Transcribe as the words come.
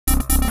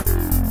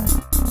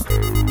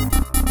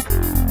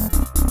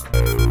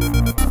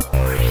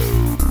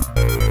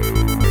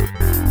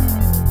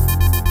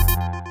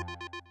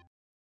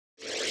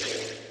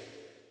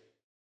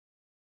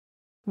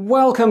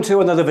Welcome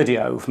to another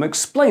video from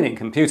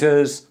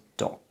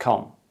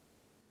explainingcomputers.com.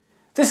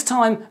 This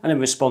time, and in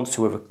response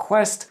to a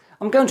request,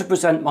 I'm going to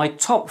present my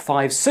top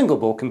 5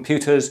 single-board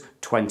computers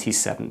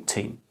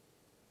 2017.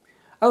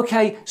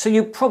 Okay, so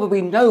you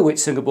probably know which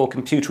single-board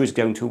computer is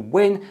going to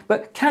win,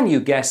 but can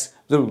you guess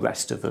the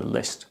rest of the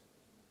list?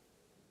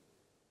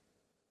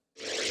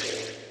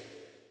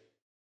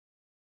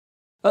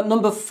 At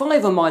number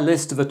 5 on my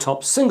list of the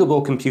top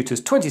single-board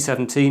computers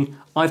 2017,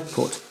 I've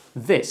put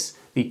this,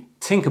 the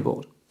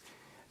Tinkerboard.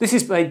 This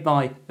is made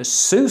by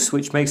ASUS,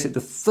 which makes it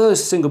the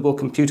first single-board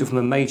computer from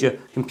a major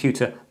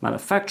computer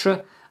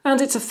manufacturer, and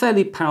it's a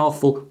fairly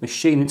powerful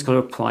machine. It's got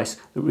a price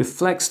that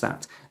reflects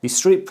that. The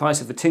street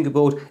price of the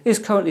Tinkerboard is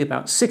currently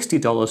about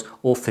 $60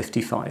 or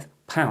 £55.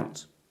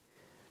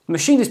 The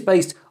machine is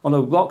based on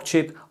a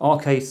Rockchip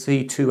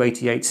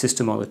RK3288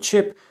 system on a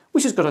chip,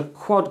 which has got a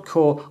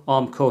quad-core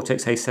ARM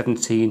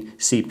Cortex-A17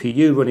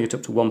 CPU running at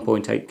up to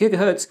 1.8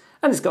 GHz,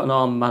 and it's got an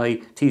ARM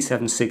Mali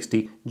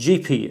T760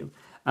 GPU.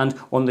 And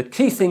one of the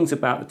key things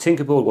about the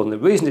Tinkerboard, one of the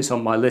reasons it's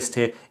on my list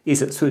here,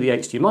 is that through the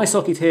HDMI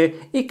socket here,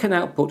 it can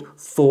output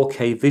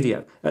 4K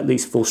video, at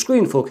least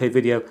full-screen 4K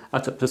video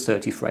at up to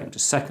 30 frames a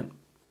second.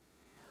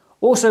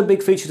 Also,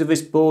 big features of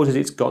this board is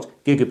it's got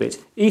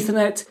gigabit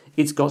Ethernet,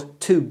 it's got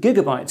 2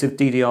 GB of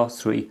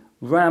DDR3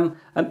 RAM,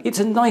 and it's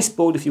a nice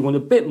board if you want a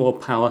bit more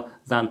power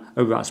than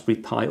a Raspberry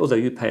Pi, although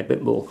you pay a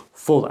bit more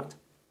for that.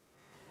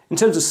 In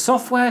terms of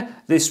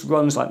software, this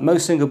runs, like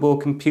most single-board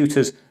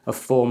computers, a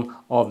form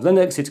of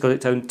Linux. It's got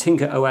its own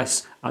Tinker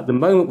OS at the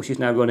moment, which is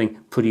now running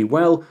pretty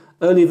well.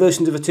 Early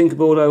versions of the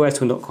Tinkerboard OS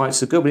were not quite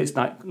so good, but it's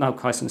now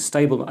quite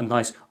stable, a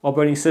nice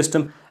operating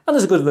system. And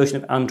there's a good version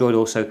of Android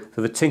also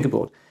for the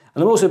Tinkerboard.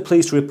 And I'm also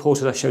pleased to report,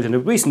 as I showed in a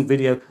recent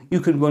video, you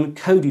can run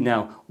Kodi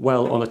now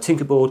well on a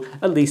Tinkerboard,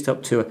 at least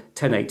up to a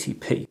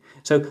 1080p.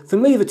 So for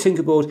me, the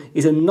Tinkerboard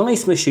is a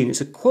nice machine.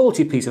 It's a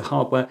quality piece of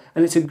hardware,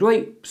 and it's a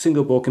great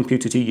single-board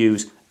computer to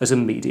use as a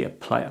media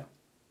player.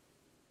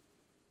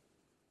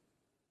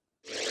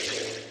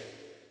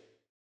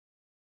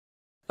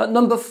 At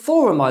number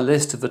 4 on my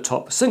list of the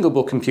top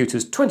single-board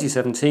computers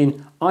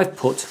 2017, I've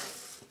put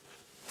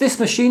this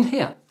machine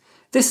here.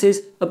 This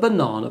is a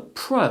Banana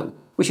Pro,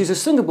 which is a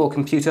single-board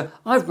computer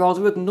I've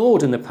rather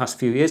ignored in the past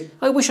few years.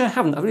 I wish I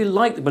hadn't. I really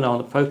like the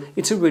Banana Pro.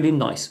 It's a really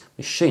nice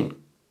machine.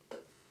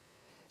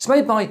 It's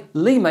made by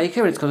Lee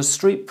Maker, and it's got a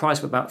street price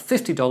of about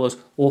 $50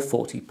 or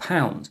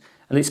 £40.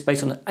 And it's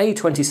based on an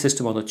A20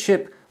 system on a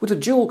chip with a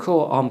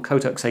dual-core ARM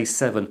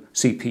Cortex-A7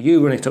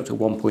 CPU running up to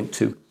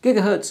 1.2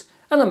 GHz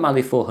and a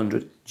Mali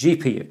 400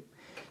 GPU.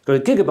 It's got a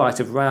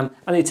gigabyte of RAM,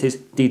 and it is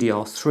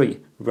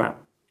DDR3 RAM.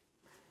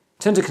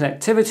 In terms of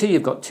connectivity,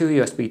 you've got 2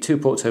 USB 2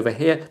 ports over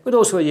here, but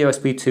also a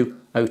USB 2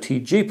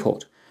 OTG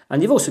port.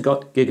 And you've also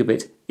got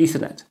gigabit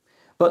Ethernet.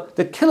 But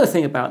the killer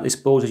thing about this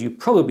board, as you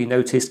probably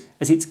noticed,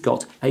 is it's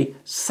got a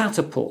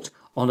SATA port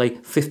on a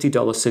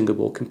 $50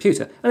 single-board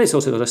computer. And it's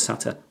also got a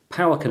SATA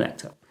power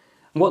connector.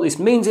 And what this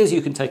means is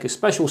you can take a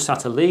special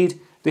SATA lead.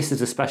 This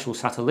is a special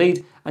SATA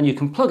lead, and you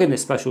can plug in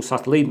this special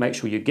SATA lead, make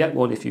sure you get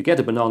one if you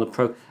get a Banana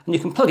Pro, and you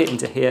can plug it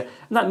into here,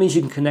 and that means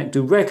you can connect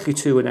directly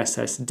to an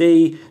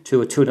SSD,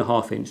 to a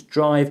 2.5-inch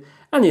drive,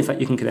 and in fact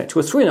you can connect to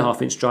a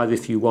 3.5-inch drive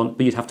if you want,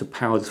 but you'd have to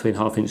power the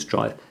 3.5-inch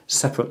drive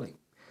separately.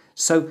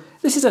 So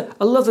this is a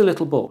lovely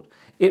little board.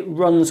 It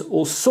runs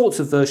all sorts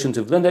of versions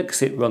of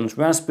Linux. It runs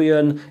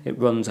Raspbian, it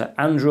runs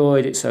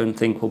Android, its own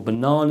thing called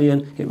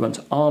Bananian, it runs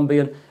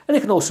Armbian, and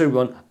it can also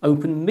run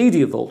Open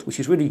Media Vault, which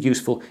is really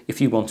useful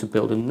if you want to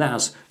build a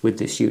NAS with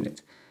this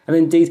unit. And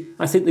indeed,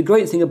 I think the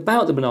great thing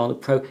about the Banana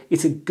Pro,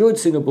 it's a good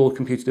single-board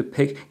computer to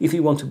pick if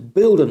you want to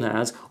build a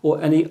NAS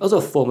or any other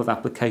form of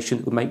application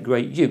that would make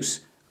great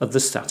use of the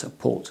SATA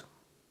port.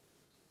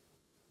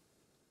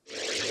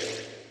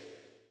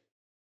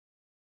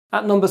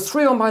 At number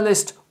 3 on my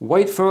list,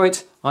 wait for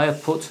it, I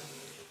have put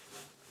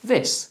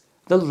this,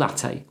 the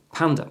Lotte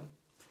Panda.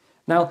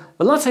 Now,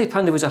 the Lotte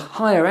Panda is a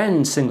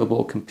higher-end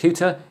single-board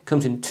computer. It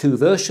comes in 2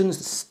 versions,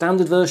 the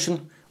standard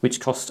version, which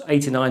costs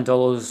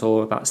 $89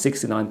 or about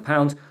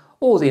 £69,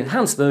 or the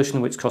enhanced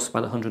version, which costs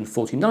about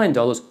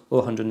 $149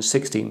 or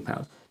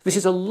 £116. This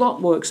is a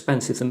lot more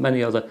expensive than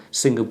many other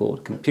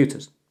single-board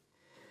computers.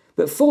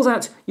 But for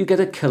that, you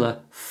get a killer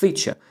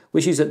feature,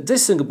 which is that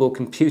this single-board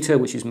computer,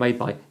 which is made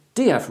by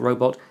DF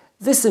Robot,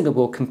 this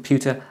single-board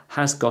computer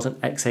has got an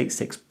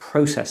x86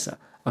 processor,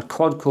 a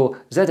quad-core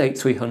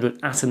Z8300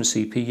 Atom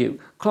CPU,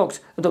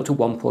 clocked at up to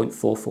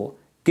 1.44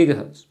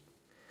 GHz.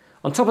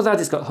 On top of that,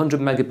 it's got 100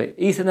 megabit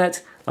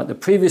Ethernet. Like the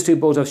previous 2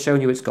 boards I've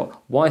shown you, it's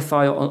got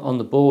Wi-Fi on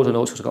the board, and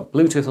also it's got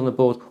Bluetooth on the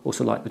board,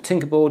 also like the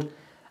Tinkerboard.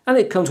 And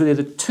it comes with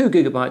either 2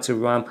 GB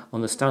of RAM on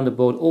the standard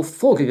board or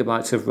 4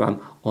 GB of RAM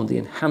on the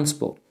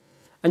enhanced board.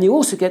 And you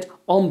also get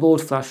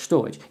onboard flash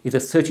storage, either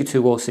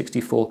 32 or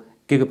 64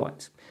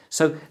 GB.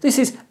 So this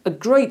is a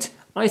great,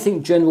 I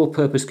think, general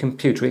purpose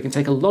computer. It can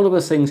take a lot of the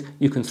things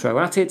you can throw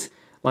at it.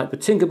 Like the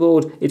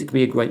Tinkerboard, it can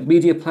be a great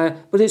media player,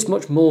 but it's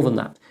much more than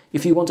that.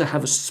 If you want to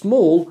have a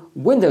small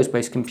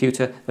Windows-based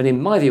computer, then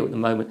in my view at the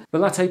moment, the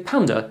Lotte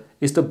Panda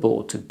is the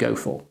board to go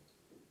for.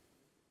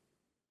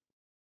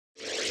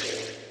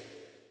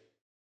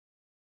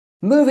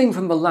 Moving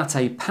from the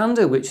Lotte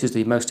Panda, which is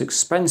the most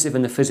expensive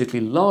and the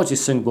physically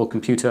largest single board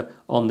computer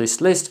on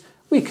this list,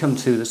 we come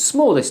to the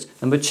smallest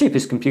and the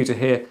cheapest computer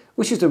here,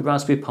 which is the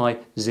Raspberry Pi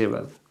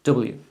Zero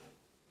W.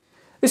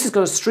 This has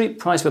got a street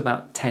price of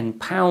about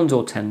 £10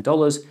 or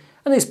 $10,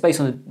 and it's based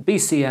on a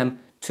BCM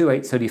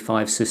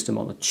 2835 system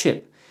on a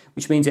chip,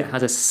 which means it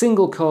has a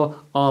single-core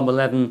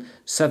ARM11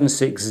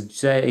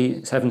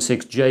 76JZFS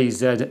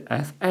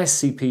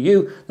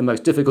CPU, the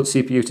most difficult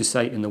CPU to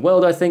say in the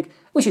world, I think,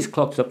 which is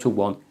clocked up to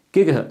 1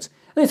 GHz.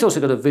 And it's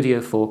also got a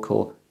video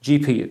 4-core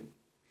GPU.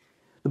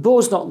 The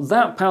board's not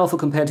that powerful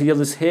compared to the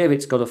others here.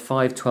 It's got a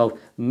 512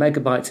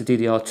 megabytes of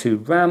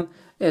DDR2 RAM,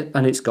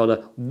 and it's got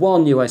a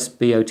 1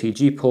 USB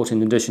OTG port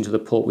in addition to the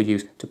port we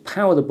use to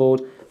power the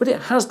board, but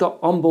it has got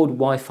onboard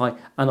Wi-Fi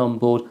and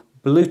onboard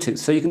Bluetooth,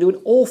 so you can do an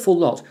awful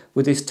lot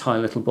with this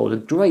tiny little board. A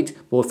great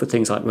board for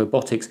things like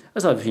robotics,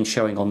 as I've been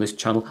showing on this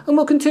channel and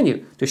will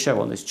continue to show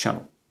on this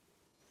channel.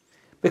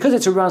 Because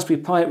it's a Raspberry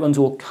Pi, it runs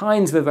all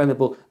kinds of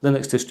available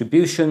Linux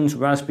distributions,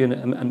 Raspberry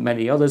and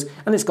many others,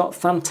 and it's got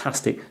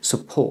fantastic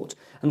support.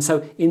 And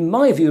so, in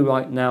my view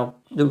right now,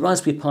 the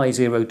Raspberry Pi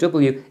Zero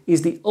W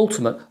is the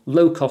ultimate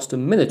low-cost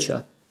and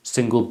miniature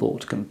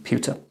single-board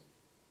computer.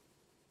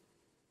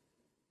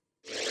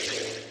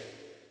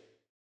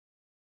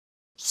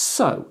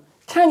 So,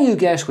 can you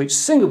guess which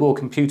single-board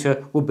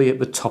computer will be at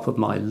the top of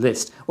my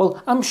list?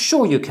 Well, I'm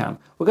sure you can.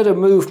 We're going to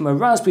move from a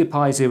Raspberry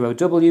Pi Zero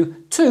W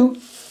to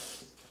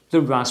the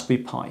Raspberry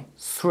Pi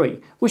 3,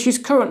 which is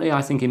currently,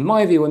 I think, in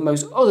my view and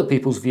most other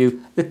people's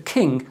view, the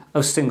king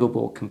of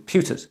single-board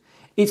computers.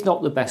 It's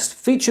not the best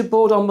featured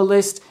board on the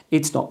list,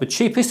 it's not the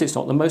cheapest, it's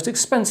not the most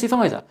expensive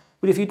either.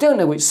 But if you don't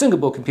know which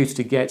single-board computer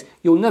to get,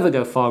 you'll never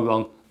go far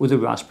wrong with the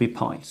Raspberry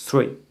Pi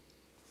 3.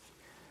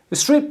 The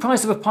street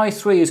price of a Pi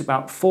 3 is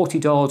about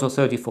 $40 or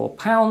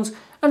 £34,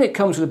 and it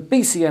comes with a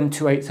BCM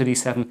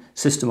 2837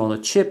 system on a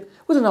chip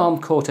with an ARM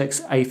Cortex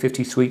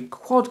A53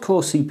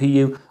 quad-core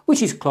CPU,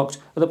 which is clocked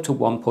at up to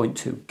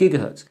 1.2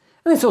 GHz.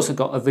 And it's also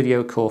got a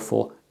video core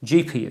 4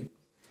 GPU. In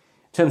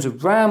terms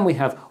of RAM, we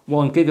have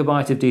 1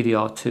 GB of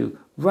DDR2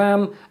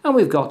 RAM, and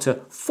we've got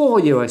 4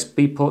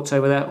 USB ports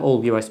over there,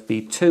 all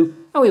USB 2,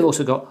 and we've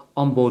also got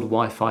onboard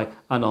Wi-Fi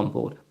and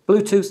onboard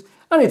Bluetooth,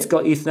 and it's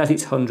got Ethernet,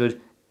 it's 100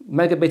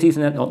 megabit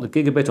Ethernet, not the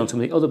gigabit on some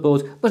of the other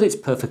boards, but it's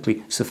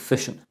perfectly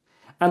sufficient.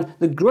 And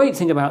the great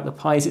thing about the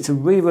Pi is it's a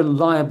really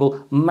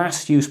reliable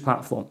mass-use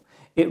platform.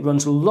 It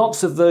runs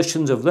lots of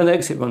versions of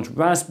Linux, it runs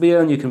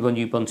Raspbian, and you can run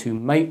Ubuntu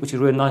Mate, which is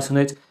really nice on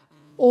it.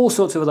 All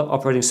sorts of other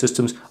operating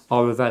systems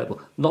are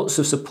available. Lots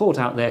of support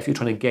out there if you're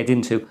trying to get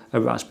into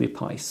a Raspberry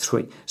Pi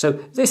 3. So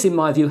this, in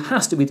my view,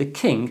 has to be the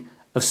king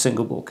of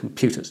single-board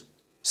computers.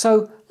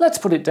 So let's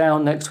put it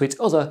down next to its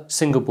other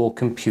single-board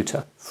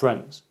computer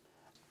friends.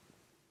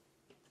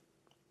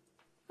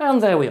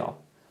 And there we are,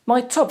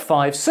 my top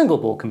 5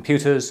 single-board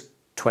computers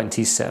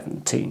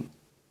 2017.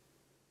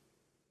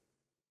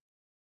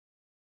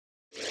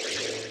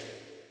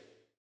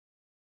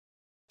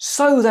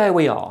 So there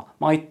we are,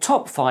 my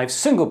top 5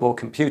 single-board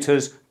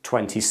computers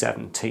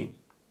 2017.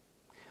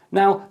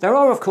 Now, there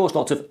are of course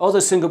lots of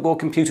other single-board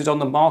computers on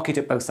the market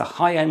at both the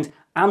high end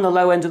and the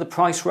low end of the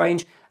price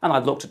range, and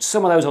I've looked at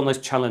some of those on this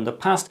channel in the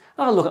past,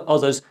 and I'll look at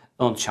others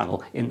on the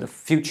channel in the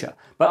future.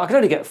 But I can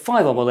only get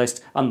 5 on my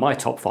list, and my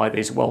top 5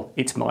 is, well,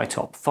 it's my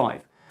top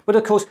 5. But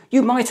of course,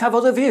 you might have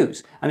other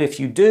views, and if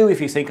you do,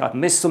 if you think I've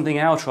missed something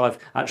out, or I've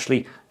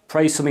actually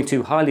praised something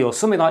too highly or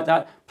something like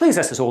that, please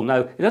let us all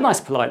know in a nice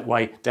polite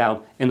way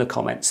down in the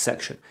comments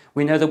section.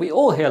 We know that we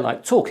all here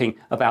like talking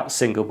about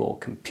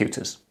single-board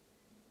computers.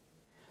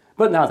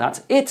 But now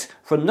that's it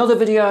for another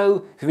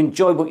video. If you've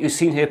enjoyed what you've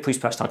seen here, please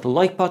press that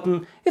like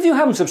button. If you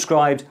haven't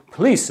subscribed,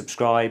 please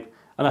subscribe,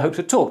 and I hope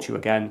to talk to you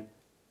again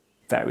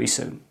very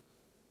soon.